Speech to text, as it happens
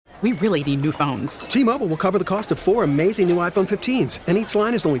We really need new phones. T-Mobile will cover the cost of 4 amazing new iPhone 15s, and each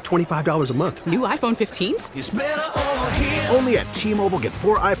line is only $25 a month. New iPhone 15s? It's better over here. Only at T-Mobile, get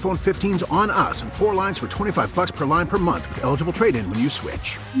 4 iPhone 15s on us and 4 lines for $25 per line per month with eligible trade-in when you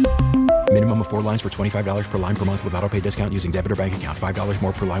switch. Minimum of 4 lines for $25 per line per month with autopay discount using debit or bank account. $5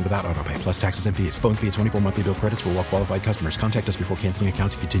 more per line without autopay, plus taxes and fees. Phone fee at 24 monthly bill credits for well-qualified customers. Contact us before canceling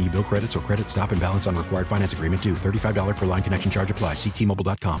account to continue bill credits or credit stop and balance on required finance agreement due. $35 per line connection charge applies. See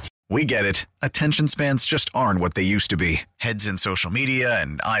T-Mobile.com. We get it. Attention spans just aren't what they used to be. Heads in social media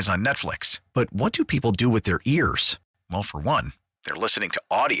and eyes on Netflix. But what do people do with their ears? Well, for one, they're listening to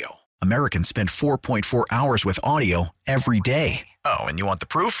audio. Americans spend 4.4 hours with audio every day. Oh, and you want the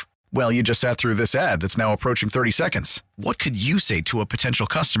proof? Well, you just sat through this ad that's now approaching 30 seconds. What could you say to a potential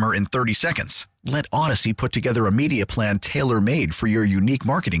customer in 30 seconds? Let Odyssey put together a media plan tailor-made for your unique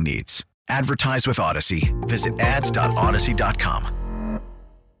marketing needs. Advertise with Odyssey. Visit ads.odyssey.com.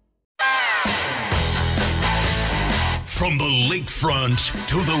 From the lakefront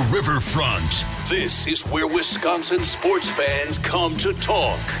to the riverfront, this is where Wisconsin sports fans come to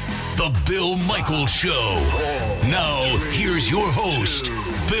talk. The Bill Michaels Show. Now, here's your host,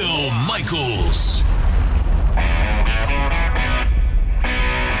 Bill Michaels.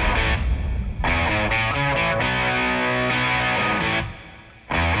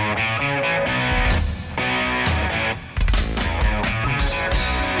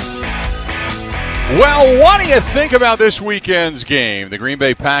 Well, what do you think about this weekend's game? The Green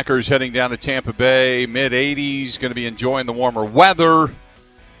Bay Packers heading down to Tampa Bay, mid-80s, going to be enjoying the warmer weather.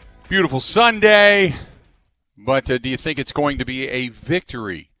 Beautiful Sunday. But do you think it's going to be a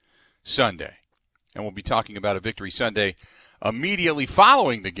victory Sunday? And we'll be talking about a victory Sunday immediately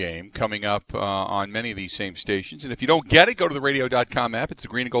following the game, coming up on many of these same stations. And if you don't get it, go to the radio.com app. It's the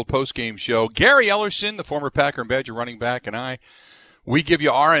Green and Gold postgame show. Gary Ellerson, the former Packer and Badger running back, and I, we give you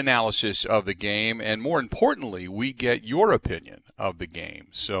our analysis of the game, and more importantly, we get your opinion of the game.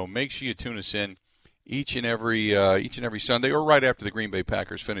 So make sure you tune us in each and every Sunday, or right after the Green Bay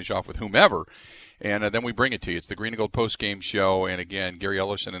Packers finish off with whomever, and then we bring it to you. It's the Green and Gold postgame show, and again, Gary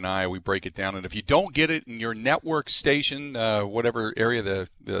Ellerson and I, we break it down. And if you don't get it in your network station, whatever area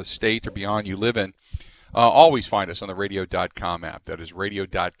the state or beyond you live in, always find us on the radio.com app. That is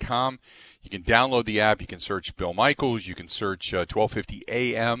radio.com. You can download the app. You can search Bill Michaels. You can search 1250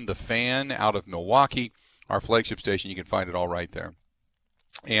 AM, The Fan, out of Milwaukee, our flagship station. You can find it all right there.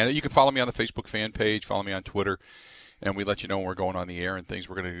 And you can follow me on the Facebook fan page, follow me on Twitter, and we let you know when we're going on the air and things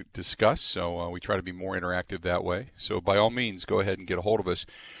we're going to discuss. So we try to be more interactive that way. So by all means, go ahead and get a hold of us.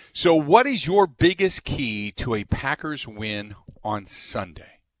 So what is your biggest key to a Packers win on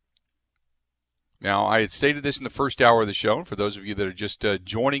Sunday? Now, I had stated this in the first hour of the show, and for those of you that are just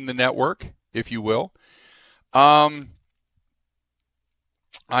joining the network, if you will, I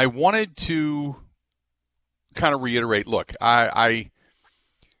wanted to kind of reiterate, look, I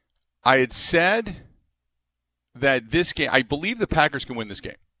had said that this game, I believe the Packers can win this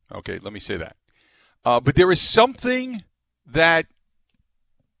game. Okay, let me say that. But there is something that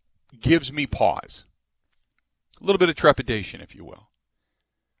gives me pause, a little bit of trepidation, if you will.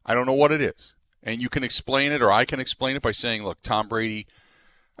 I don't know what it is. And you can explain it, or I can explain it by saying, look, Tom Brady,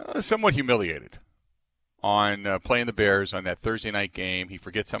 somewhat humiliated on playing the Bears on that Thursday night game. He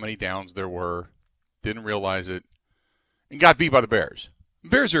forgets how many downs there were, didn't realize it, and got beat by the Bears. The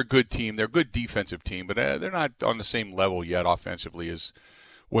Bears are a good team. They're a good defensive team, but they're not on the same level yet offensively as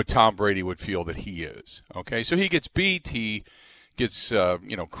what Tom Brady would feel that he is. Okay, so he gets beat. He gets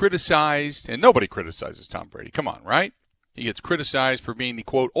criticized, and nobody criticizes Tom Brady. Come on, right? He gets criticized for being the,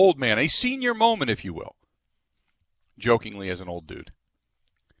 quote, old man, a senior moment, if you will, jokingly as an old dude.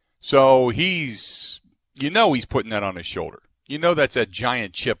 So he's putting that on his shoulder. You know that's that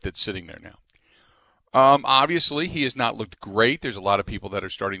giant chip that's sitting there now. Obviously, he has not looked great. There's a lot of people that are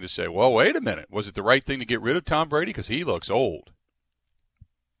starting to say, well, wait a minute. Was it the right thing to get rid of Tom Brady? Because he looks old.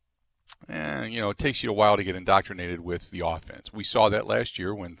 And, it takes you a while to get indoctrinated with the offense. We saw that last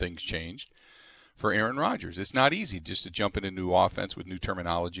year when things changed. For Aaron Rodgers, it's not easy just to jump in a new offense with new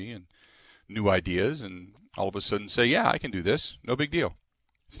terminology and new ideas and all of a sudden say, yeah, I can do this. No big deal.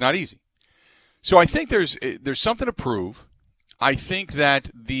 It's not easy. So I think there's something to prove. I think that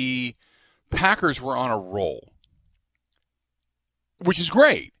the Packers were on a roll, which is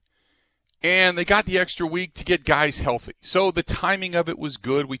great. And they got the extra week to get guys healthy. So the timing of it was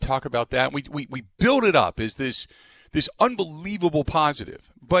good. We talk about that. We build it up as this unbelievable positive.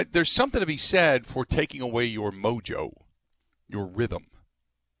 But there's something to be said for taking away your mojo, your rhythm.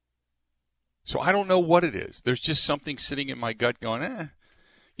 So I don't know what it is. There's just something sitting in my gut going,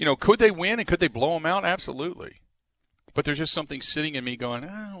 could they win and could they blow them out? Absolutely. But there's just something sitting in me going,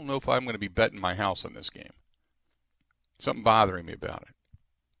 I don't know if I'm going to be betting my house on this game. Something bothering me about it.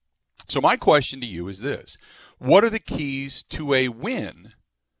 So my question to you is this. What are the keys to a win?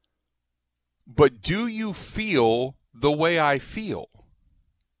 But do you feel the way I feel?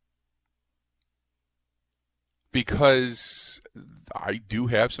 Because I do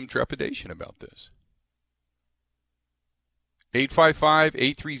have some trepidation about this.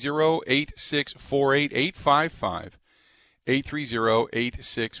 855-830-8648.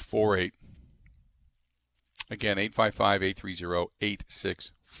 855-830-8648. Again,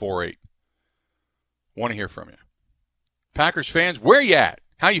 855-830-8648. Want to hear from you. Packers fans, where you at?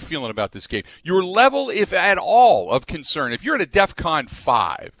 How you feeling about this game? Your level, if at all, of concern. If you're at a DEFCON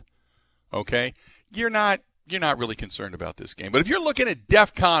 5, okay, you're not really concerned about this game. But if you're looking at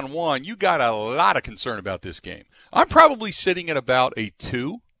DEFCON 1, you got a lot of concern about this game. I'm probably sitting at about a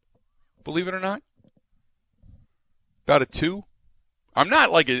 2, believe it or not. About a 2. I'm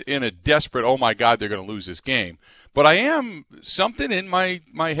not like in a desperate, oh, my God, they're going to lose this game. But I am, something in my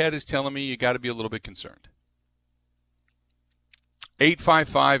head is telling me you got to be a little bit concerned.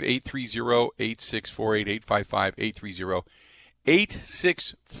 855-830-8648.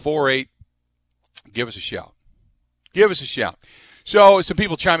 855-830-8648. Give us a shout. Give us a shout. So some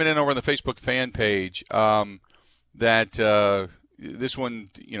people chiming in over on the Facebook fan page that this one,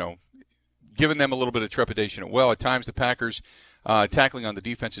 giving them a little bit of trepidation. Well, at times the Packers tackling on the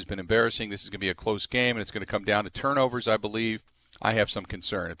defense has been embarrassing. This is going to be a close game, and it's going to come down to turnovers, I believe. I have some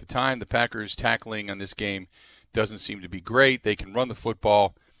concern. At the time, the Packers tackling on this game doesn't seem to be great. They can run the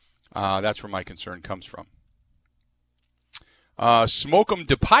football. That's where my concern comes from. Smoke 'em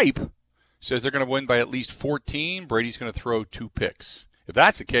to pipe says they're going to win by at least 14. Brady's going to throw 2 picks. If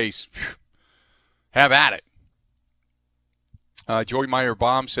that's the case, have at it. Joey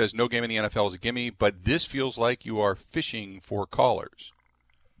Meyer-Baum says no game in the NFL is a gimme, but this feels like you are fishing for callers.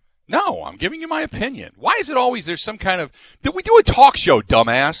 No, I'm giving you my opinion. Why is it always there's some kind of – we do a talk show,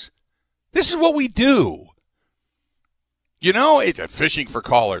 dumbass. This is what we do. It's a fishing for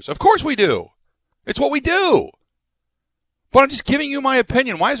callers. Of course we do. It's what we do. But I'm just giving you my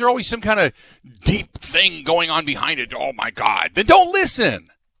opinion. Why is there always some kind of deep thing going on behind it? Oh, my God. Then don't listen.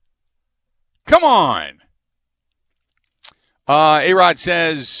 Come on. A-Rod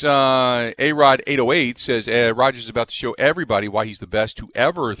says, A-Rod808 says, Rodgers is about to show everybody why he's the best to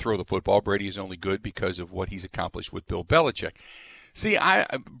ever throw the football. Brady is only good because of what he's accomplished with Bill Belichick. See,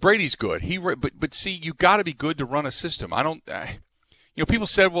 Brady's good. But see, you got to be good to run a system. People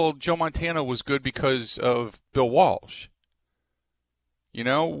said, well, Joe Montana was good because of Bill Walsh.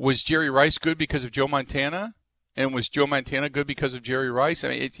 Was Jerry Rice good because of Joe Montana? And was Joe Montana good because of Jerry Rice? I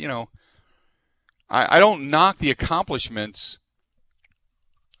mean, I don't knock the accomplishments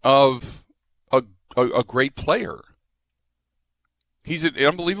of a great player. He's an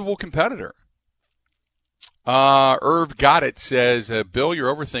unbelievable competitor. Irv Got It says, Bill,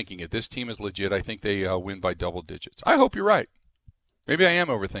 you're overthinking it. This team is legit. I think they win by double digits. I hope you're right. Maybe I am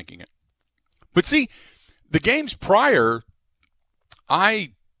overthinking it. But see, the games prior,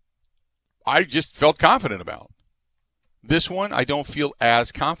 I just felt confident about. This one, I don't feel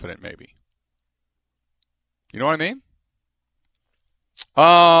as confident, maybe. You know what I mean?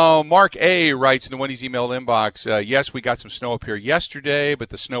 Mark A. writes in the Wendy's email inbox, yes, we got some snow up here yesterday, but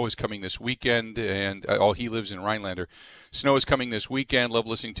the snow is coming this weekend, and he lives in Rhinelander. Snow is coming this weekend. Love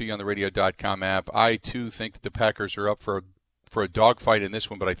listening to you on the radio.com app. I, too, think that the Packers are up for a dogfight in this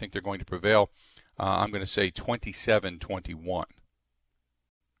one, but I think they're going to prevail. I'm going to say 27-21.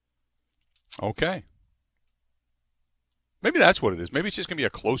 Okay. Maybe that's what it is. Maybe it's just going to be a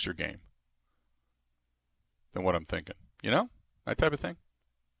closer game than what I'm thinking. That type of thing.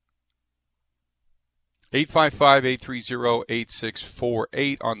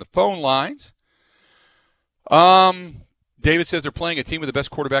 855-830-8648 on the phone lines. David says they're playing a team with the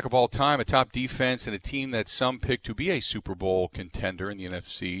best quarterback of all time, a top defense, and a team that some pick to be a Super Bowl contender in the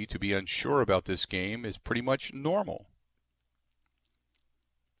NFC. To be unsure about this game is pretty much normal.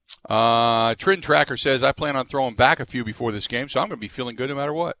 Trin Tracker says, I plan on throwing back a few before this game, so I'm going to be feeling good no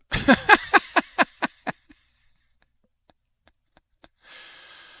matter what.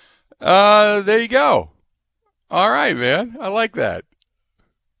 There you go. All right, man. I like that.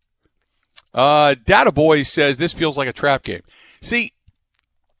 Data Boy says this feels like a trap game. See,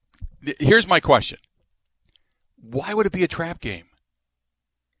 here's my question. Why would it be a trap game?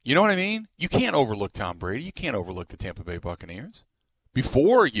 You know what I mean? You can't overlook Tom Brady. You can't overlook the Tampa Bay Buccaneers.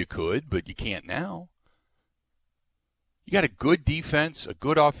 Before you could, but you can't now. You got a good defense, a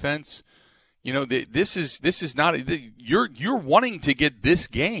good offense. You know, this is not you're wanting to get this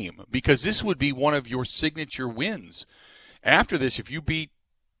game because this would be one of your signature wins. After this, if you beat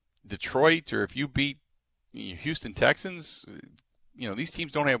Detroit or if you beat Houston Texans, you know, these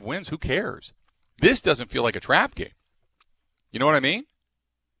teams don't have wins. Who cares? This doesn't feel like a trap game. You know what I mean?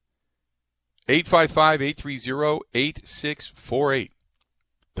 855-830-8648.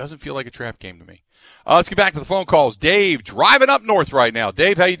 Doesn't feel like a trap game to me. Let's get back to the phone calls. Dave, driving up north right now.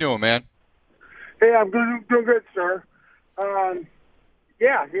 Dave, how you doing, man? Hey, I'm doing good, sir.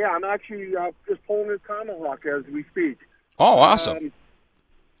 Yeah, I'm actually just pulling this Tomahawk as we speak. Oh, awesome.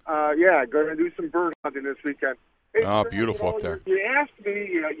 Yeah, going to do some bird hunting this weekend. Hey, oh, sir, beautiful up there. You asked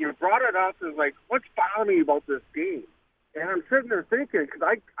me, you brought it up as like, what's bothering me about this game? And I'm sitting there thinking, because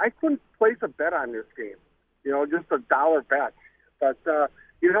I couldn't place a bet on this game, you know, just a dollar bet. But,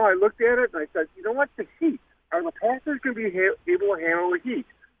 you know, I looked at it and I said, you know what, the heat. Are the Packers going to be able to handle the heat?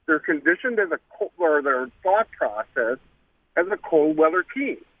 They're conditioned as or their thought process as a cold weather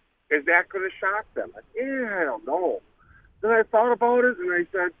team. Is that going to shock them? I don't know. Then I thought about it and I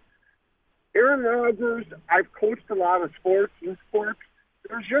said, Aaron Rodgers, I've coached a lot of sports.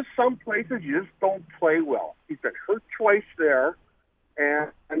 There's just some places you just don't play well. He's been hurt twice there.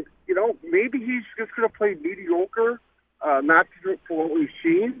 And you know, maybe he's just going to play mediocre, not for what we've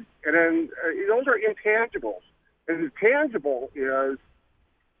seen. And then those are intangibles. And the tangible is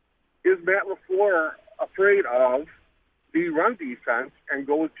Matt LaFleur afraid of the run defense and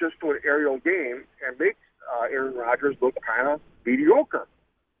goes just to an aerial game and makes Aaron Rodgers look kind of mediocre?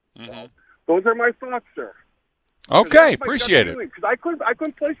 Mm-hmm. So those are my thoughts, sir. Okay, appreciate it. Because I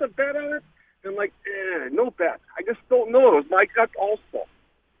couldn't place a bet on it. And no bet. I just don't know. It was my gut also.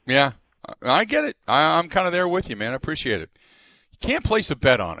 Yeah, I get it. I'm kind of there with you, man. I appreciate it. You can't place a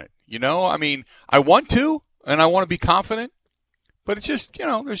bet on it. You know, I mean, I want to, and I want to be confident. But it's just, you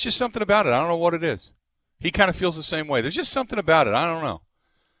know, there's just something about it. I don't know what it is. He kind of feels the same way. There's just something about it. I don't know.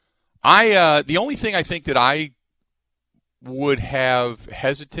 The only thing I think that I would have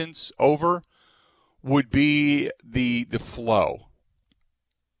hesitance over would be the flow.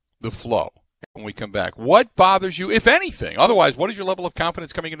 The flow when we come back. What bothers you, if anything? Otherwise, what is your level of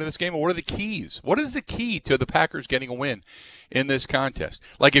confidence coming into this game, and what are the keys? What is the key to the Packers getting a win in this contest?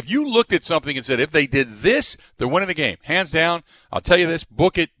 Like, if you looked at something and said, if they did this, they're winning the game. Hands down, I'll tell you this,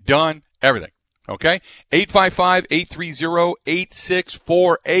 book it, done, everything. Okay?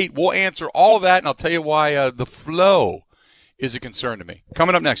 855-830-8648. We'll answer all of that, and I'll tell you why the flow is a concern to me.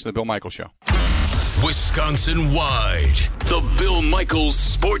 Coming up next on The Bill Michaels Show. Wisconsin-wide, the Bill Michaels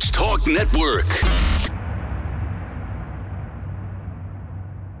Sports Talk Network.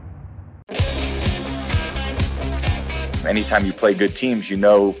 Anytime you play good teams, you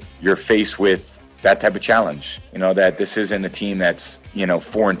know you're faced with that type of challenge. You know that this isn't a team that's,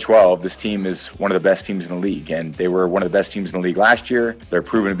 4-12. This team is one of the best teams in the league, and they were one of the best teams in the league last year. They're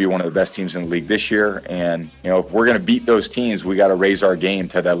proven to be one of the best teams in the league this year. And, if we're going to beat those teams, we got to raise our game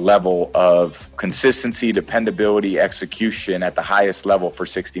to that level of consistency, dependability, execution at the highest level for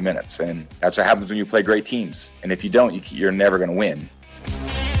 60 minutes. And that's what happens when you play great teams. And if you don't, you're never going to win.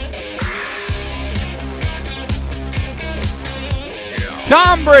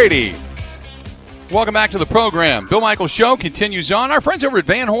 Tom Brady. Welcome back to the program. Bill Michaels Show continues on. Our friends over at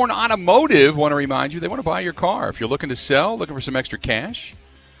Van Horn Automotive want to remind you they want to buy your car. If you're looking to sell, looking for some extra cash,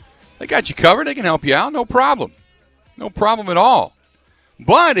 they got you covered. They can help you out. No problem. No problem at all.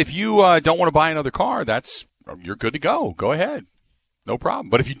 But if you don't want to buy another car, you're good to go. Go ahead. No problem.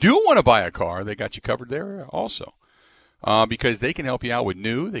 But if you do want to buy a car, they got you covered there also. Because they can help you out with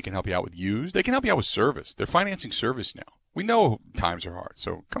new. They can help you out with used. They can help you out with service. They're financing service now. We know times are hard,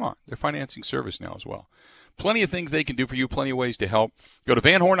 so come on. They're financing service now as well. Plenty of things they can do for you, plenty of ways to help. Go to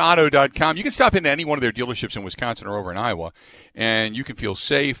VanHornAuto.com. You can stop into any one of their dealerships in Wisconsin or over in Iowa, and you can feel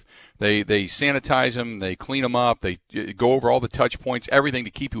safe. They sanitize them. They clean them up. They go over all the touch points, everything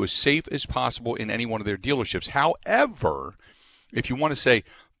to keep you as safe as possible in any one of their dealerships. However, if you want to say,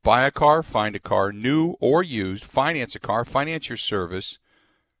 buy a car, find a car, new or used, finance a car, finance your service,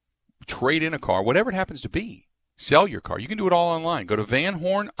 trade in a car, whatever it happens to be. Sell your car. You can do it all online. Go to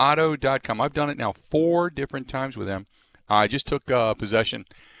VanHornAuto.com. I've done it now 4 different times with them. I just took possession,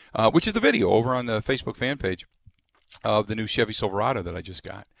 which is the video over on the Facebook fan page of the new Chevy Silverado that I just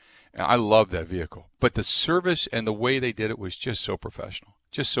got. And I love that vehicle. But the service and the way they did it was just so professional,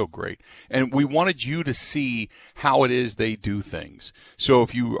 just so great. And we wanted you to see how it is they do things. So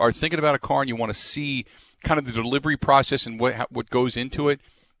if you are thinking about a car and you want to see kind of the delivery process and what goes into it,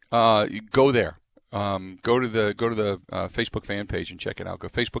 go there. Go to the Facebook fan page and check it out. Go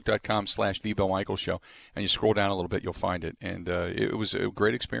facebook.com/The Bill Michaels Show, and you scroll down a little bit, you'll find it. And it was a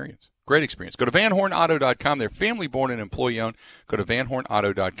great experience. Great experience. Go to VanHornAuto.com. They're family-born and employee-owned. Go to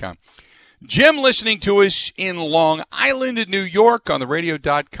VanHornAuto.com. Jim listening to us in Long Island, New York on the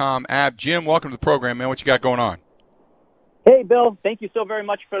radio.com app. Jim, welcome to the program, man. What you got going on? Hey, Bill. Thank you so very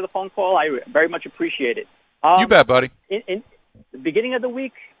much for the phone call. I very much appreciate it. You bet, buddy. In the beginning of the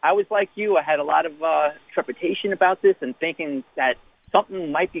week, I was like you. I had a lot of trepidation about this and thinking that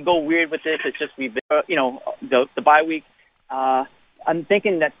something might go weird with this. It's just we've been, the bye week. I'm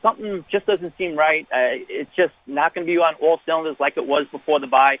thinking that something just doesn't seem right. It's just not going to be on all cylinders like it was before the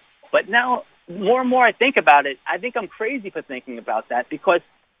bye. But now, more and more I think about it, I think I'm crazy for thinking about that, because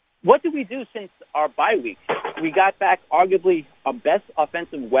what did we do since our bye week? We got back arguably our best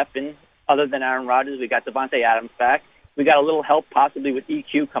offensive weapon other than Aaron Rodgers. We got Davante Adams back. We got a little help possibly with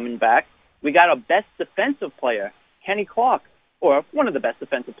EQ coming back. We got our best defensive player, Kenny Clark, or one of the best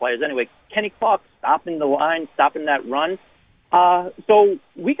defensive players anyway, Kenny Clark, stopping the line, stopping that run. So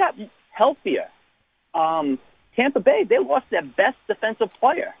we got healthier. Tampa Bay, they lost their best defensive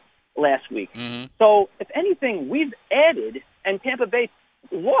player last week. Mm-hmm. So if anything, we've added, and Tampa Bay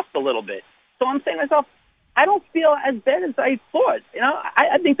lost a little bit. So I'm saying to myself, I don't feel as bad as I thought.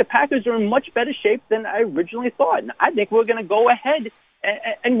 I think the Packers are in much better shape than I originally thought. And I think we're going to go ahead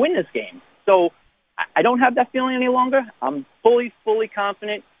and win this game. So I don't have that feeling any longer. I'm fully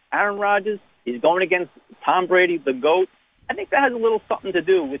confident. Aaron Rodgers, he's going against Tom Brady, the GOAT. I think that has a little something to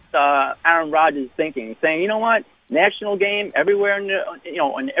do with Aaron Rodgers thinking, saying, you know what, national game, everywhere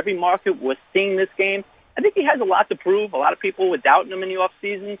in every market, we're seeing this game. I think he has a lot to prove. A lot of people were doubting him in the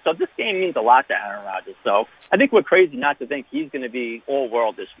offseason, so this game means a lot to Aaron Rodgers. So I think we're crazy not to think he's going to be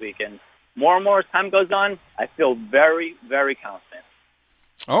all-world this week. And more and more as time goes on, I feel very, very confident.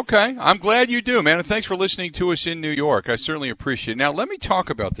 Okay. I'm glad you do, man, and thanks for listening to us in New York. I certainly appreciate it. Now, let me talk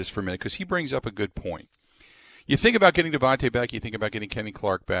about this for a minute, because he brings up a good point. You think about getting Davante back, you think about getting Kenny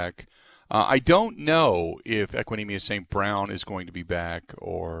Clark back. I don't know if Equanimeous St. Brown is going to be back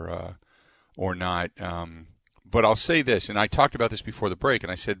or not. But I'll say this, and I talked about this before the break,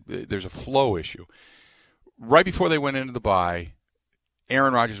 and I said there's a flow issue. Right before they went into the bye,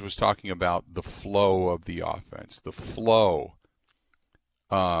 Aaron Rodgers was talking about the flow of the offense, the flow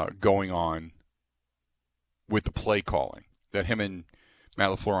going on with the play calling, that him and Matt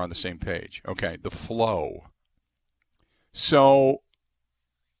LaFleur are on the same page. Okay, the flow. So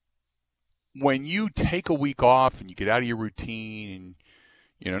when you take a week off and you get out of your routine,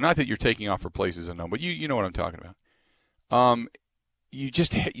 and not that you're taking off for places unknown, but you know what I'm talking about. It's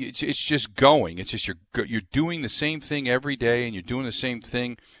just going. It's just you're doing the same thing every day, and you're doing the same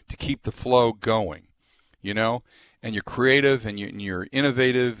thing to keep the flow going, and you're creative and you're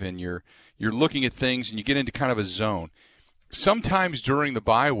innovative and you're looking at things and you get into kind of a zone. Sometimes during the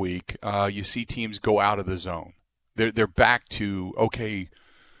bye week, you see teams go out of the zone. They're back to, okay,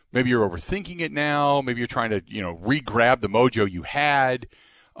 maybe you're overthinking it now. Maybe you're trying to, re-grab the mojo you had,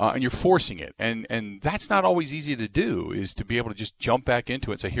 and you're forcing it. And that's not always easy to do, is to be able to just jump back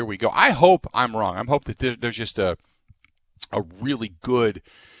into it and say, here we go. I hope I'm wrong. I hope that there's just a really good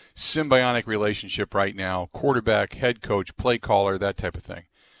symbiotic relationship right now, quarterback, head coach, play caller, that type of thing.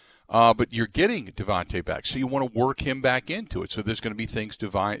 But you're getting Davante back, so you want to work him back into it. So there's going to be things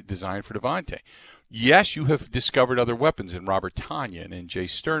designed for Davante. Yes, you have discovered other weapons in Robert Tonyan and Jay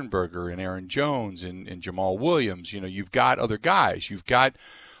Sternberger and Aaron Jones and Jamal Williams. You've got other guys. You've got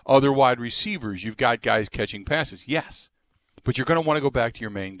other wide receivers. You've got guys catching passes. Yes, but you're going to want to go back to your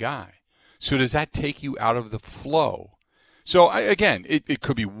main guy. So does that take you out of the flow? So, again, it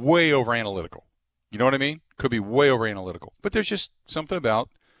could be way over-analytical. You know what I mean? Could be way over-analytical. But there's just something about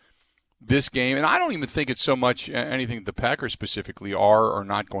this game, and I don't even think it's so much anything that the Packers specifically are or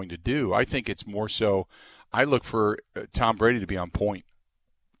not going to do. I think it's more so I look for Tom Brady to be on point.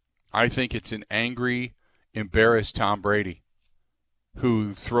 I think it's an angry, embarrassed Tom Brady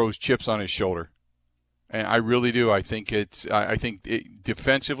who throws chips on his shoulder. And I really do. I think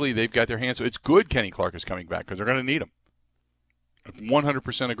defensively they've got their hands. So it's good Kenny Clark is coming back because they're going to need him.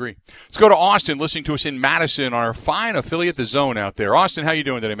 100% agree. Let's go to Austin, listening to us in Madison on our fine affiliate, The Zone, out there. Austin, how you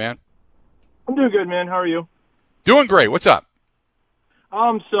doing today, man? I'm doing good, man. How are you? Doing great. What's up?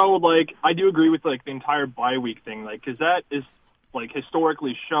 So I do agree with the entire bye week thing, because that is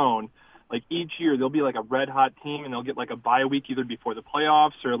historically shown. Each year there'll be a red hot team and they'll get a bye week either before the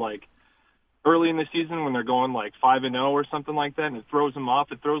playoffs or early in the season when they're going 5-0 or something like that, and it throws them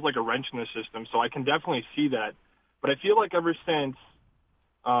off. It throws a wrench in the system. So I can definitely see that. But I feel ever since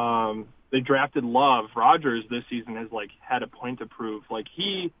they drafted Love, Rodgers this season has had a point to prove.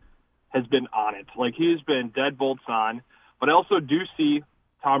 He has been on it. Like, he has been dead bolts on. But I also do see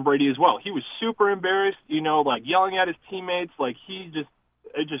Tom Brady as well. He was super embarrassed, like yelling at his teammates. Like, it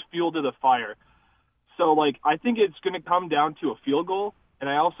just fueled to the fire. So, like, I think it's going to come down to a field goal. And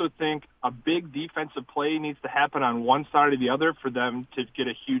I also think a big defensive play needs to happen on one side or the other for them to get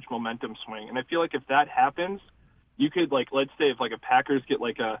a huge momentum swing. And I feel like if that happens, you could, like, let's say if, like, a Packers get,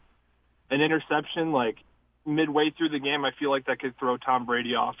 like, an interception, like, midway through the game, I feel like that could throw Tom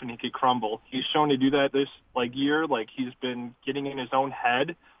Brady off and he could crumble. He's shown to do that this, like, year. Like, he's been getting in his own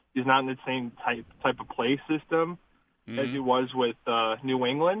head. He's not in the same type of play system as he was with New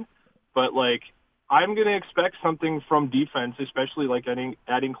England. But, like, I'm going to expect something from defense, especially like getting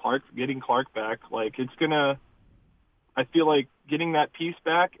Clark back. Like, it's going to, I feel like getting that piece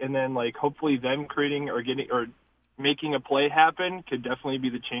back and then, like, hopefully them creating or making a play happen could definitely be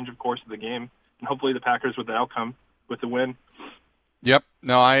the change of course of the game. And hopefully the Packers with the outcome, with the win. Yep.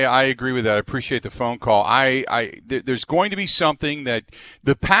 No, I agree with that. I appreciate the phone call. There's going to be something that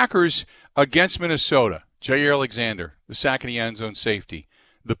the Packers against Minnesota, Jair Alexander, the sack in the end zone safety,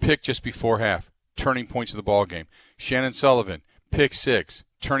 the pick just before half, turning points of the ball game. Shannon Sullivan, pick 6,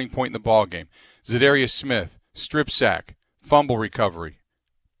 turning point in the ball game. Zadarius Smith, strip sack, fumble recovery,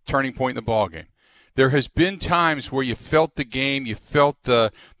 turning point in the ball game. There has been times where you felt the game, you felt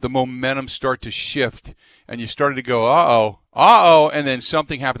the momentum start to shift, and you started to go, uh-oh, and then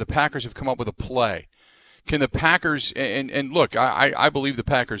something happened. The Packers have come up with a play. Can the Packers, and look, I believe the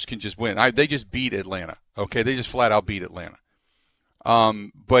Packers can just win. They just beat Atlanta, okay? They just flat out beat Atlanta.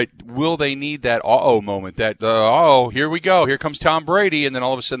 But will they need that moment, that, here we go, here comes Tom Brady, and then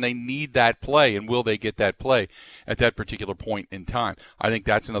all of a sudden they need that play, and will they get that play at that particular point in time? I think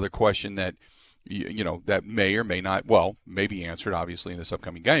that's another question that, that may or may not, may be answered, obviously, in this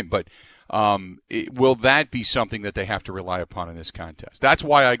upcoming game. But will that be something that they have to rely upon in this contest? That's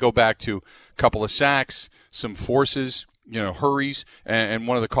why I go back to a couple of sacks, some forces, hurries, and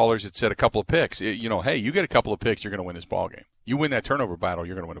one of the callers had said a couple of picks. Hey, you get a couple of picks, you're going to win this ball game. You win that turnover battle,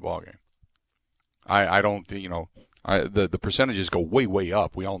 you're going to win a ball game. I don't, the percentages go way, way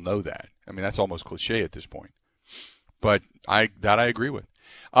up. We all know that. I mean, that's almost cliche at this point. But I agree with.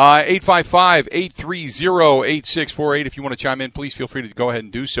 855-830-8648. If you want to chime in, please feel free to go ahead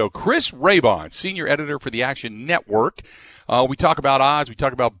and do so. Chris Raybon, senior editor for the Action Network. We talk about odds. We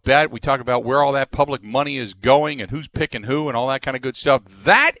talk about bet. We talk about where all that public money is going and who's picking who and all that kind of good stuff.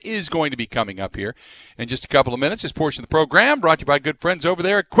 That is going to be coming up here in just a couple of minutes. This portion of the program brought to you by good friends over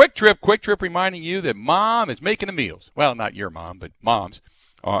there at Quick Trip. Quick Trip reminding you that Mom is making the meals. Well, not your mom, but Mom's.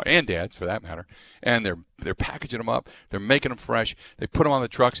 And dads, for that matter, and they're packaging them up. They're making them fresh. They put them on the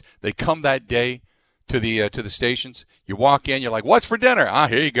trucks. They come that day to the stations. You walk in, you're like, "What's for dinner?"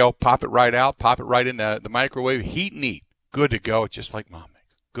 Here you go. Pop it right out. Pop it right in the microwave. Heat and eat. Good to go. It's just like Mom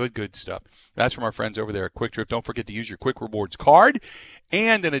makes. Good stuff. That's from our friends over there at Quick Trip. Don't forget to use your Quick Rewards card,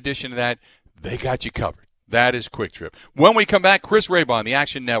 and in addition to that, they got you covered. That is Quick Trip. When we come back, Chris Raybon, the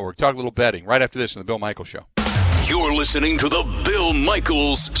Action Network, talk a little betting right after this on the Bill Michaels Show. You're listening to the Bill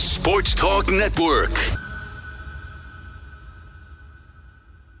Michaels Sports Talk Network.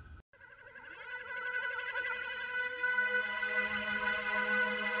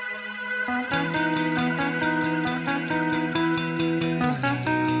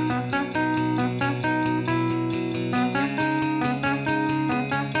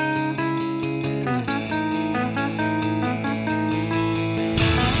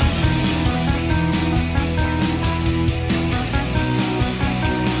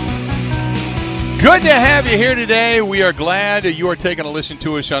 Good to have you here today. We are glad that you are taking a listen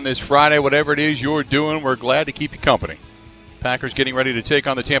to us on this Friday. Whatever it is you're doing, we're glad to keep you company. Packers getting ready to take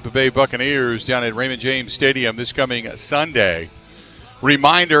on the Tampa Bay Buccaneers down at Raymond James Stadium this coming Sunday.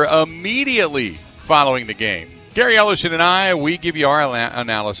 Reminder immediately following the game. Gary Ellison and I, we give you our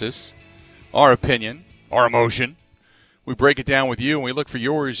analysis, our opinion, our emotion. We break it down with you, and we look for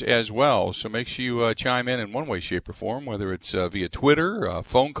yours as well. So make sure you chime in one way, shape, or form, whether it's via Twitter,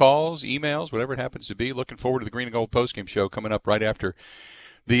 phone calls, emails, whatever it happens to be. Looking forward to the Green and Gold postgame show coming up right after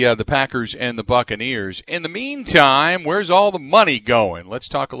the Packers and the Buccaneers. In the meantime, where's all the money going? Let's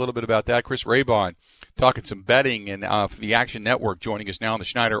talk a little bit about that. Chris Raybon talking some betting and the Action Network joining us now on the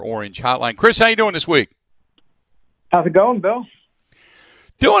Schneider Orange Hotline. Chris, how you doing this week? How's it going, Bill?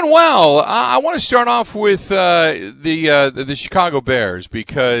 Doing well. I want to start off with the Chicago Bears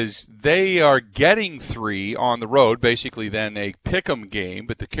because they are getting 3 on the road, basically then a pick'em game,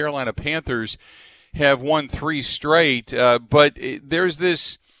 but the Carolina Panthers have won 3 straight. But there's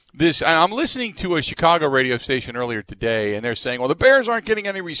this I'm listening to a Chicago radio station earlier today, and they're saying, well, the Bears aren't getting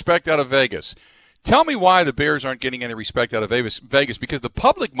any respect out of Vegas. Tell me why the Bears aren't getting any respect out of Vegas, because the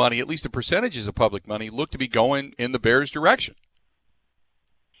public money, at least the percentages of public money, look to be going in the Bears' direction.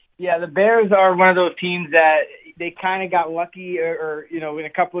 Yeah, the Bears are one of those teams that they kind of got lucky, or in a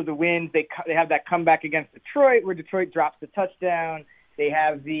couple of the wins, they have that comeback against Detroit where Detroit drops the touchdown. They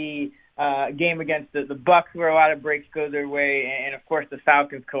have the game against the Bucs where a lot of breaks go their way, and of course the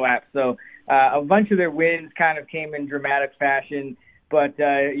Falcons collapse. So a bunch of their wins kind of came in dramatic fashion. But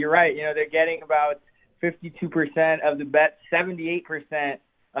you're right. They're getting about 52% of the bet, 78%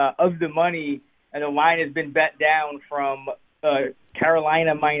 of the money, and the line has been bet down from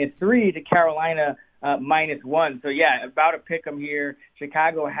Carolina -3 to Carolina -1. So, yeah, about a pick 'em here.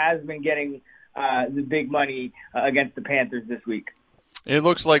 Chicago has been getting the big money against the Panthers this week. It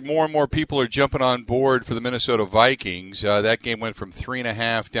looks like more and more people are jumping on board for the Minnesota Vikings. That game went from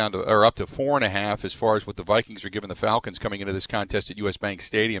 3.5 down to, or up to 4.5 as far as what the Vikings are giving the Falcons coming into this contest at U.S. Bank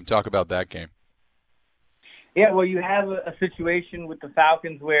Stadium. Talk about that game. Yeah, well, you have a situation with the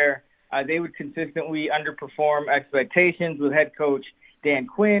Falcons where they would consistently underperform expectations with head coach Dan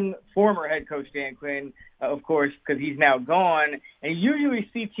Quinn, former head coach Dan Quinn, of course, because he's now gone. And you usually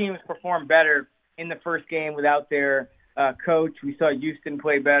see teams perform better in the first game without their coach. We saw Houston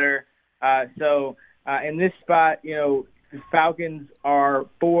play better. So in this spot, the Falcons are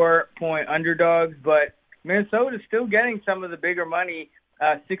 4-point underdogs, but Minnesota's still getting some of the bigger money,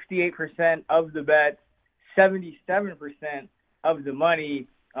 68% of the bets, 77% of the money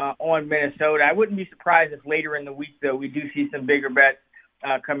on Minnesota. I wouldn't be surprised if later in the week, though, we do see some bigger bets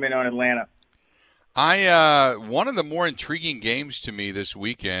come in on Atlanta. One of the more intriguing games to me this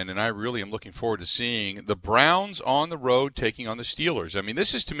weekend, and I really am looking forward to seeing the Browns on the road taking on the Steelers. I mean,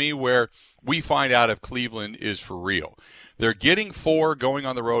 this is to me where we find out if Cleveland is for real. They're getting 4 going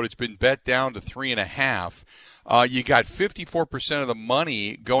on the road. It's been bet down to 3.5. You got 54% of the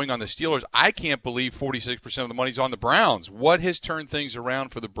money going on the Steelers. I can't believe 46% of the money's on the Browns. What has turned things around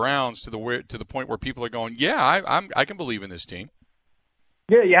for the Browns to the point where people are going, yeah, I can believe in this team?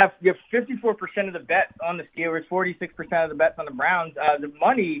 Yeah, you have 54% of the bets on the Steelers, 46% of the bets on the Browns. The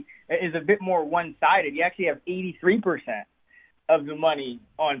money is a bit more one-sided. You actually have 83% of the money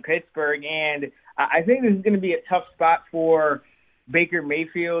on Pittsburgh, and I think this is going to be a tough spot for Baker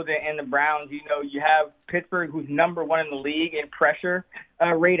Mayfield and the Browns. You have Pittsburgh, who's number 1 in the league in pressure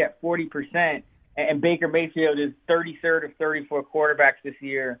rate at 40%, and Baker Mayfield is 33rd of 34 quarterbacks this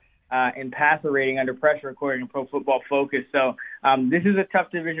year in passer rating under pressure, according to Pro Football Focus. So this is a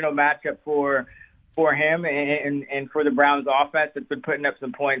tough divisional matchup for him and for the Browns offense that's been putting up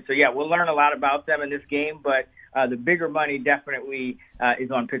some points. So, yeah, we'll learn a lot about them in this game, but the bigger money definitely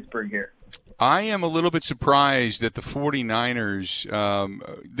is on Pittsburgh here. I am a little bit surprised that the 49ers,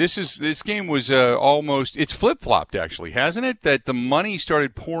 this game was almost, it's flip-flopped actually, hasn't it? That the money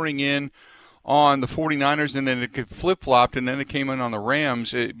started pouring in on the 49ers, and then it flip-flopped, and then it came in on the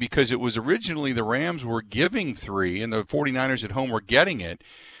Rams because it was originally the Rams were giving 3, and the 49ers at home were getting it.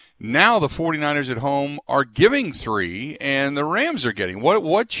 Now the 49ers at home are giving 3, and the Rams are getting.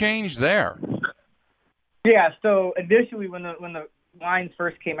 What changed there? Yeah, so initially when the lines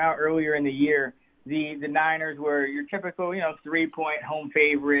first came out earlier in the year, the Niners were your typical, 3-point home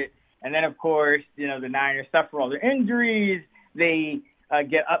favorite, and then, of course, the Niners suffer all their injuries. They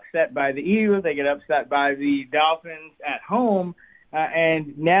get upset by the Eagles. They get upset by the Dolphins at home.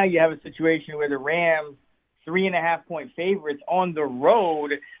 And now you have a situation where the Rams, 3.5-point favorites on the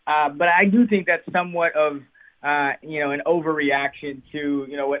road. But I do think that's somewhat of, an overreaction to,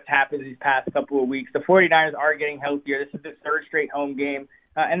 what's happened these past couple of weeks. The 49ers are getting healthier. This is the 3rd straight home game.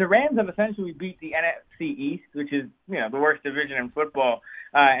 And the Rams have essentially beat the NFC East, which is, the worst division in football.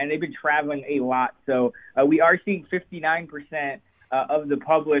 And they've been traveling a lot. So we are seeing 59% of the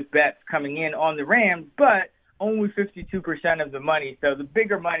public bets coming in on the Rams, but only 52% of the money. So the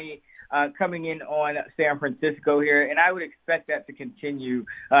bigger money coming in on San Francisco here, and I would expect that to continue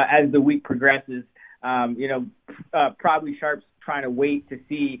as the week progresses. Probably Sharp's trying to wait to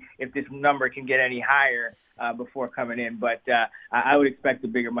see if this number can get any higher before coming in, but I would expect the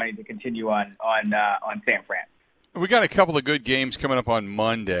bigger money to continue on San Fran. We got a couple of good games coming up on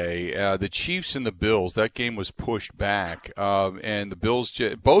Monday. The Chiefs and the Bills, that game was pushed back, and the Bills,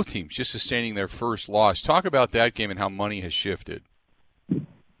 both teams, just sustaining their first loss. Talk about that game and how money has shifted.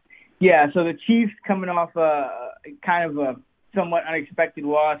 Yeah, so the Chiefs coming off kind of a somewhat unexpected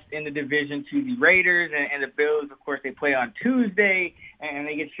loss in the division to the Raiders, and the Bills, of course, they play on Tuesday, and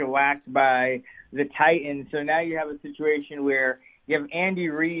they get shellacked by the Titans. So now you have a situation where you have Andy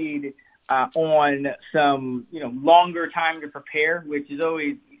Reid on some, longer time to prepare, which is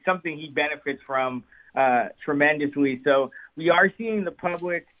always something he benefits from tremendously. So we are seeing the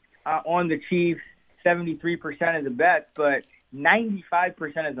public on the Chiefs 73% of the bets, but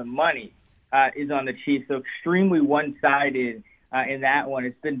 95% of the money is on the Chiefs. So extremely one-sided in that one.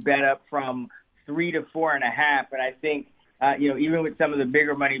 It's been bet up from 3 to 4.5, and I think even with some of the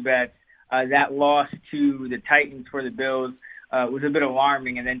bigger money bets, that loss to the Titans for the Bills was a bit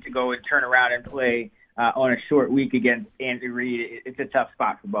alarming, and then to go and turn around and play on a short week against Andy Reid, it's a tough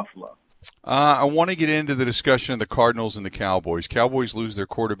spot for Buffalo. I want to get into the discussion of the Cardinals and the Cowboys. Cowboys lose their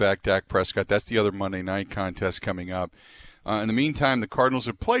quarterback, Dak Prescott. That's the other Monday night contest coming up. In the meantime, the Cardinals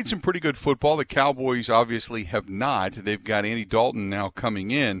have played some pretty good football. The Cowboys obviously have not. They've got Andy Dalton now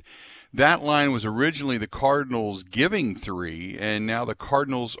coming in. That line was originally the Cardinals giving 3, and now the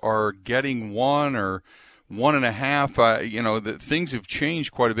Cardinals are getting 1 or 1.5. The things have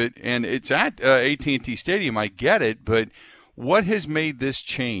changed quite a bit, and it's at AT&T Stadium. I get it, but what has made this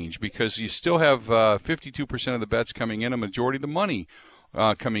change? Because you still have 52% of the bets coming in, a majority of the money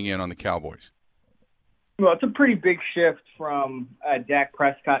coming in on the Cowboys. Well, it's a pretty big shift from Dak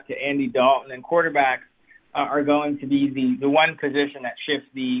Prescott to Andy Dalton, and quarterbacks are going to be the one position that shifts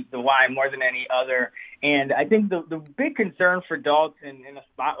the line more than any other. And I think the big concern for Dalton in a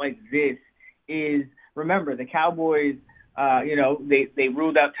spot like this is, remember, the Cowboys, they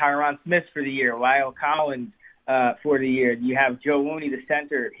ruled out Tyron Smith for the year, Lyle Collins for the year. You have Joe Looney, the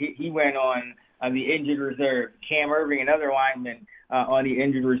center. He went on the injured reserve. Cam Irving, another lineman, on the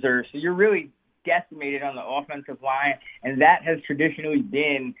injured reserve. So you're really decimated on the offensive line, and that has traditionally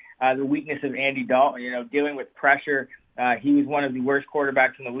been the weakness of Andy Dalton, dealing with pressure. He was one of the worst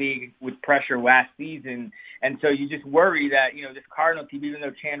quarterbacks in the league with pressure last season, and so you just worry that, this Cardinal team, even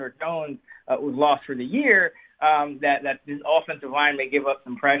though Chandler Jones was lost for the year, that this offensive line may give up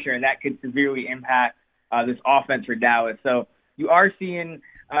some pressure, and that could severely impact this offense for Dallas. So you are seeing,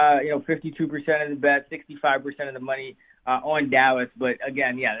 52% of the bet, 65% of the money on Dallas. But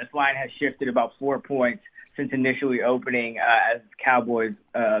again, this line has shifted about 4 points since initially opening as Cowboys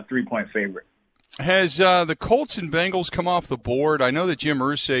 3-point favorite. Has the Colts and Bengals come off the board? I know that Jim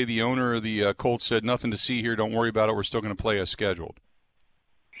Irsay, the owner of the Colts, said nothing to see here. Don't worry about it. We're still going to play as scheduled.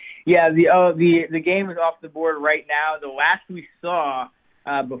 Yeah, the game is off the board right now. The last we saw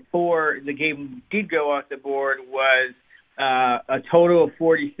before the game did go off the board was a total of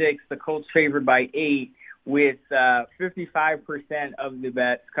 46. The Colts favored by 8. With 55% of the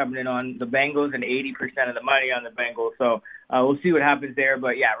bets coming in on the Bengals and 80% of the money on the Bengals. So we'll see what happens there.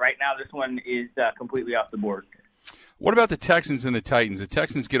 But, right now this one is completely off the board. What about the Texans and the Titans? The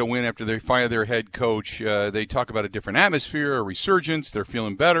Texans get a win after they fire their head coach. They talk about a different atmosphere, a resurgence. They're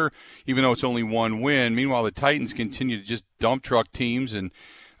feeling better, even though it's only one win. Meanwhile, the Titans continue to just dump truck teams, and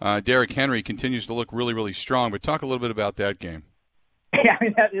Derrick Henry continues to look really, really strong. But talk a little bit about that game. Yeah,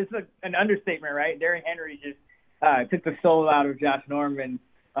 that is an understatement, right? Derrick Henry just took the soul out of Josh Norman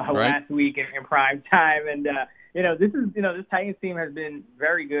last week in prime time, and this Titans team has been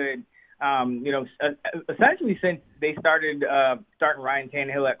very good. Essentially since they starting Ryan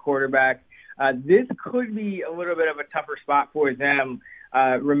Tannehill at quarterback. This could be a little bit of a tougher spot for them.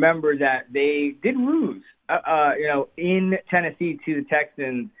 Remember that they did lose, in Tennessee to the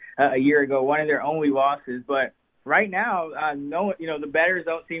Texans a year ago, one of their only losses, but. Right now, the bettors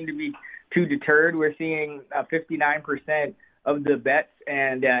don't seem to be too deterred. We're seeing 59% of the bets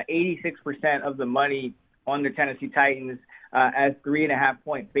and 86% of the money on the Tennessee Titans as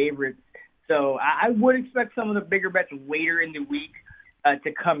 3.5-point favorites. So I would expect some of the bigger bets later in the week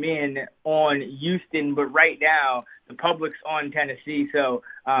to come in on Houston. But right now, the public's on Tennessee. So,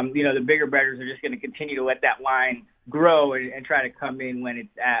 the bigger bettors are just going to continue to let that line grow and try to come in when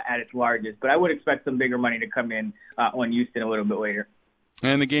it's at its largest. But I would expect some bigger money to come in on Houston a little bit later.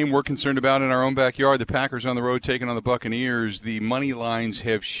 And the game we're concerned about in our own backyard, the Packers on the road taking on the Buccaneers. The money lines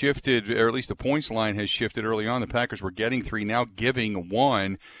have shifted, or at least the points line has shifted early on. The Packers were getting 3, now giving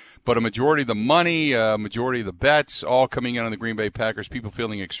 1. But a majority of the money, majority of the bets, all coming in on the Green Bay Packers. People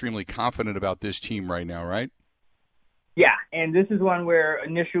feeling extremely confident about this team right now, right? Yeah, and this is one where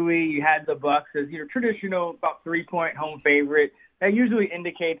initially you had the Bucs as your traditional about 3-point home favorite. That usually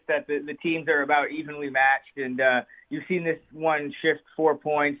indicates that the teams are about evenly matched, and you've seen this one shift 4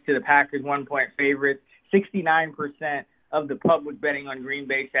 points to the Packers 1-point favorites. 69% of the public betting on Green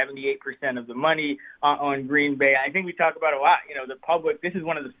Bay, 78% of the money on Green Bay. I think we talk about a lot. The public, this is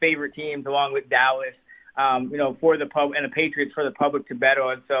one of the favorite teams along with Dallas. For the pub and the Patriots for the public to bet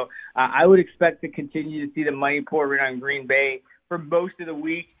on. So I would expect to continue to see the money pour in on Green Bay for most of the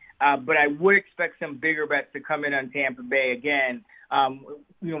week. But I would expect some bigger bets to come in on Tampa Bay again,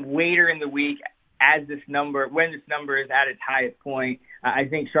 later in the week when this number is at its highest point, I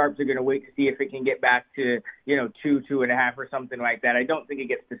think sharps are going to wait to see if it can get back to, 2.5 or something like that. I don't think it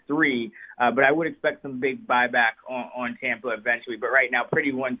gets to 3, but I would expect some big buyback on Tampa eventually. But right now,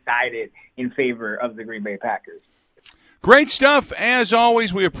 pretty one-sided in favor of the Green Bay Packers. Great stuff. As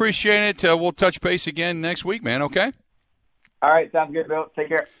always, we appreciate it. We'll touch base again next week, man, okay? All right, sounds good, Bill. Take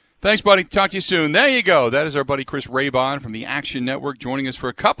care. Thanks, buddy. Talk to you soon. There you go. That is our buddy Chris Raybon from the Action Network joining us for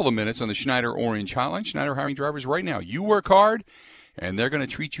a couple of minutes on the Schneider Orange Hotline. Schneider hiring drivers right now. You work hard, and they're going to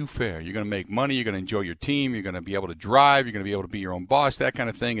treat you fair. You're going to make money. You're going to enjoy your team. You're going to be able to drive. You're going to be able to be your own boss, that kind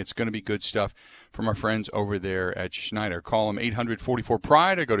of thing. It's going to be good stuff from our friends over there at Schneider. Call them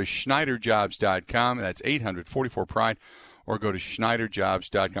 844-PRIDE or go to SchneiderJobs.com. That's 844-PRIDE. Or go to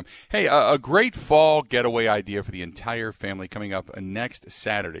SchneiderJobs.com. Hey, a great fall getaway idea for the entire family coming up next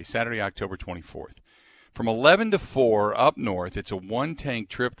Saturday, October 24th. From 11 to 4 up north, it's a one-tank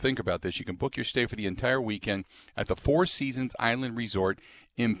trip. Think about this. You can book your stay for the entire weekend at the Four Seasons Island Resort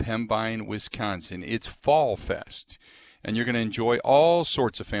in Pembine, Wisconsin. It's Fall Fest, and you're going to enjoy all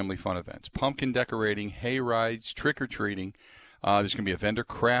sorts of family fun events, pumpkin decorating, hay rides, trick-or-treating. There's going to be a vendor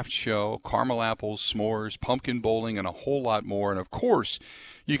craft show, caramel apples, s'mores, pumpkin bowling, and a whole lot more. And, of course,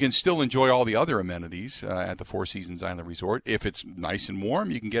 you can still enjoy all the other amenities at the Four Seasons Island Resort. If it's nice and warm,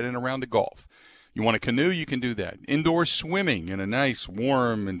 you can get in around the golf. You want a canoe, you can do that. Indoor swimming in a nice,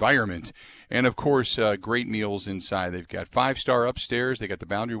 warm environment. And, of course, great meals inside. They've got 5-star upstairs. They got the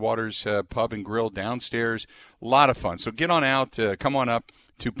Boundary Waters Pub and Grill downstairs. A lot of fun. So get on out. Come on up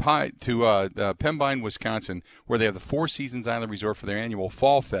to Pembine, Wisconsin, where they have the Four Seasons Island Resort for their annual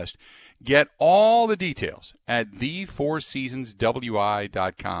Fall Fest. Get all the details at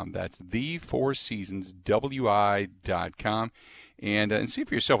thefourseasonswi.com. That's thefourseasonswi.com. And see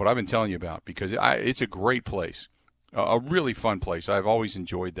for yourself what I've been telling you about, because it's a great place, a really fun place. I've always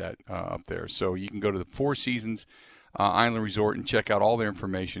enjoyed that up there. So you can go to the Four Seasons Island Resort and check out all their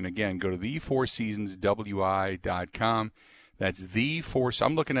information. Again, go to thefourseasonswi.com. That's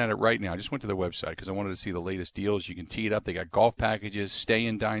I'm looking at it right now. I just went to their website because I wanted to see the latest deals. You can tee it up. They got golf packages, stay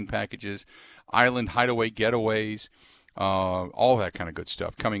and dine packages, island hideaway getaways, all that kind of good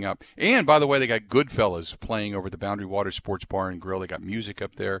stuff coming up. And, by the way, they got Goodfellas playing over at the Boundary Waters Sports Bar and Grill. They got music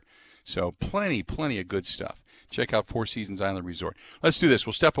up there. So plenty of good stuff. Check out Four Seasons Island Resort. Let's do this.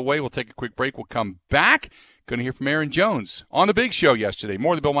 We'll step away. We'll take a quick break. We'll come back. Going to hear from Aaron Jones on The Big Show yesterday.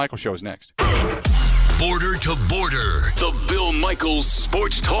 More of The Bill Michaels Show is next. Border to Border, the Bill Michaels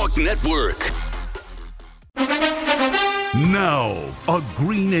Sports Talk Network. Now, a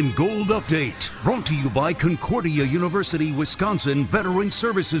green and gold update brought to you by Concordia University, Wisconsin Veteran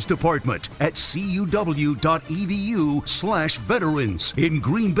Services Department at cuw.edu/veterans. In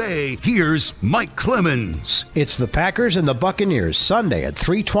Green Bay, here's Mike Clemens. It's the Packers and the Buccaneers Sunday at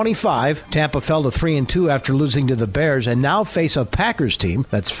 3:25. Tampa fell to 3-2 after losing to the Bears and now face a Packers team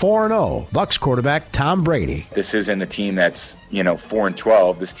that's 4-0. Bucs quarterback Tom Brady. This isn't a team that's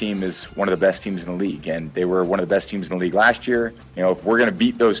 4-12. This team is one of the best teams in the league, and they were one of the best teams in the league last year. If we're going to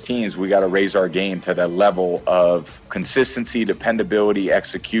beat those teams, we got to raise our game to the level of consistency, dependability,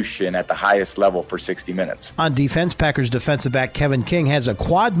 execution at the highest level for 60 minutes. On defense, Packers defensive back Kevin King has a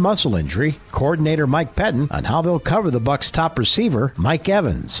quad muscle injury. Coordinator Mike Pettin on how they'll cover the Bucs' top receiver, Mike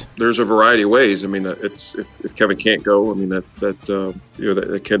Evans. There's a variety of ways. I mean, it's if Kevin can't go, I mean that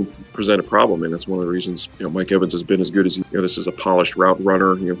can present a problem, and that's one of the reasons Mike Evans has been as good as he. This is a polished route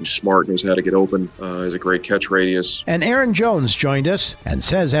runner. He's smart, knows how to get open. Has a great catch radius. And Aaron Jones joined us and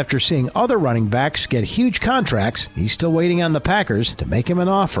says after seeing other running backs get huge contracts, he's still waiting on the Packers to make him an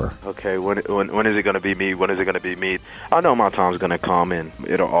offer. Okay, when is it going to be me? When is it going to be me? I know my time's going to come and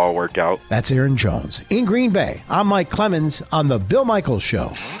it'll all work out. That's Aaron Jones. In Green Bay, I'm Mike Clemens on The Bill Michaels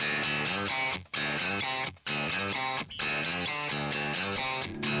Show.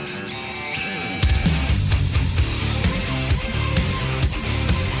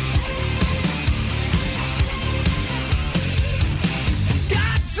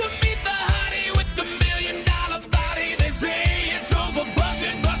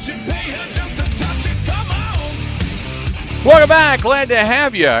 Welcome back. Glad to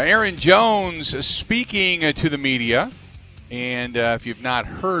have you. Aaron Jones speaking to the media. And if you've not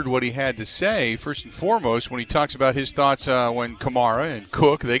heard what he had to say, first and foremost, when he talks about his thoughts when Kamara and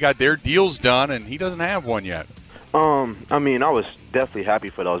Cook, they got their deals done, and he doesn't have one yet. I mean, I was definitely happy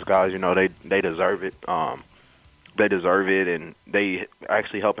for those guys. They deserve it. They deserve it, and they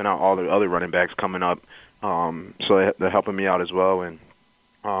actually helping out all the other running backs coming up. So they're helping me out as well. And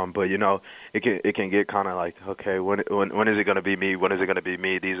but it can get kind of like, okay, when is it going to be me? When is it going to be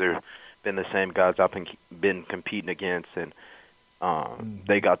me? These are been the same guys I've been competing against, and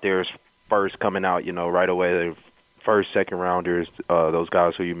they got theirs first coming out, right away. The first, second rounders, those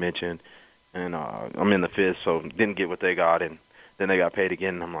guys who you mentioned. And I'm in the fifth, so didn't get what they got, and then they got paid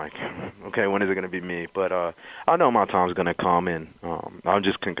again. And I'm like, okay, when is it going to be me? But I know my time's going to come, and I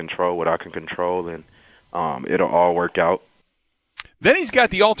just can control what I can control, and it'll all work out. Then he's got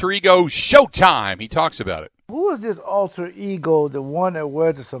the alter ego Showtime. He talks about it. Who is this alter ego, the one that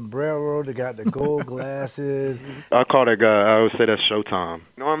wears the sombrero, that got the gold glasses? I call that guy. I would say that's Showtime.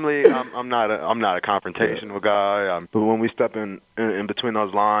 Normally, I'm not a confrontational guy. But when we step in between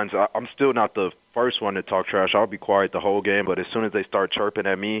those lines, I'm still not the first one to talk trash. I'll be quiet the whole game. But as soon as they start chirping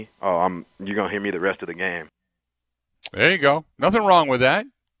at me, you're gonna hear me the rest of the game. There you go. Nothing wrong with that.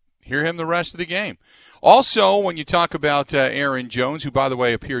 Hear him the rest of the game. Also, when you talk about Aaron Jones, who, by the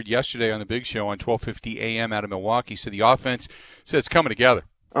way, appeared yesterday on the Big Show on 12:50 a.m. out of Milwaukee, said the offense said it's coming together.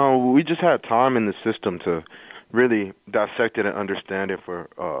 We just had time in the system to really dissect it and understand it for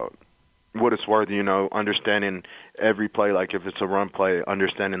what it's worth, understanding every play, like if it's a run play,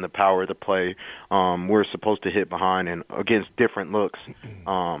 understanding the power of the play. We're supposed to hit behind and against different looks.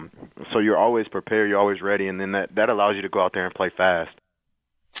 So you're always prepared, you're always ready, and then that allows you to go out there and play fast.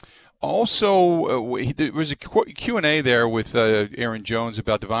 Also, there was a Q&A there with Aaron Jones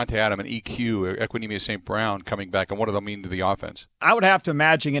about Devontae Adams and EQ, Equinemius St. Brown, coming back, and what do they mean to the offense? I would have to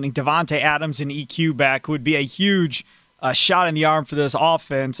imagine getting Devontae Adams and EQ back would be a huge shot in the arm for this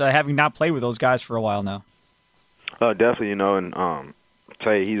offense, having not played with those guys for a while now. Definitely, and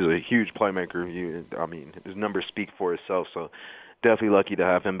Tay, he's a huge playmaker. His numbers speak for itself, so definitely lucky to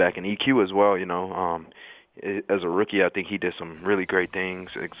have him back, and EQ as well, as a rookie, I think he did some really great things,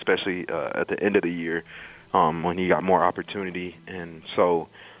 especially at the end of the year when he got more opportunity. And so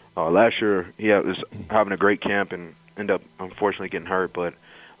last year he was having a great camp and ended up unfortunately getting hurt. But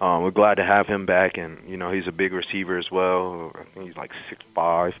we're glad to have him back. And, he's a big receiver as well. I think he's like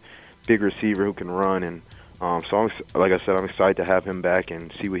 6'5", big receiver who can run. And so, like I said, I'm excited to have him back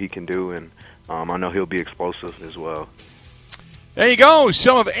and see what he can do. And I know he'll be explosive as well. There you go.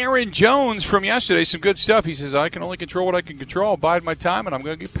 Some of Aaron Jones from yesterday. Some good stuff. He says, I can only control what I can control. Bide my time, and I'm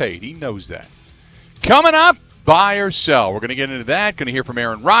going to get paid. He knows that. Coming up, buy or sell. We're going to get into that. Going to hear from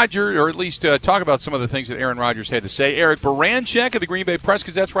Aaron Rodgers, or at least talk about some of the things that Aaron Rodgers had to say. Eric Baranczyk of the Green Bay Press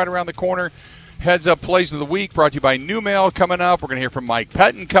Gazette's right around the corner. Heads Up Plays of the Week brought to you by NewMail coming up. We're going to hear from Mike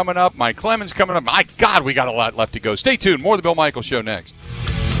Pettin coming up. Mike Clemens coming up. My God, we got a lot left to go. Stay tuned. More of the Bill Michaels Show next.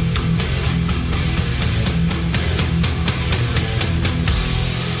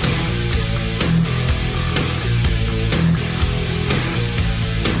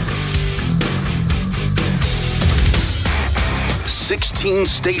 $16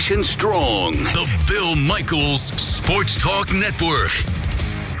 stations strong. The Bill Michaels Sports Talk Network.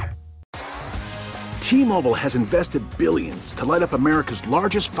 T-Mobile has invested billions to light up America's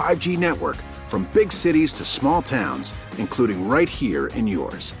largest 5G network, from big cities to small towns, including right here in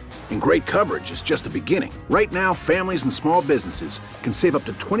yours. And great coverage is just the beginning. Right now, families and small businesses can save up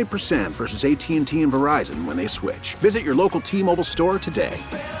to 20% versus AT&T and Verizon when they switch. Visit your local T-Mobile store today.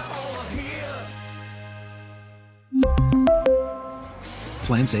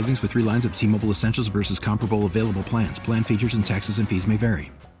 Plan savings with 3 lines of T-Mobile Essentials versus comparable available plans. Plan features and taxes and fees may vary.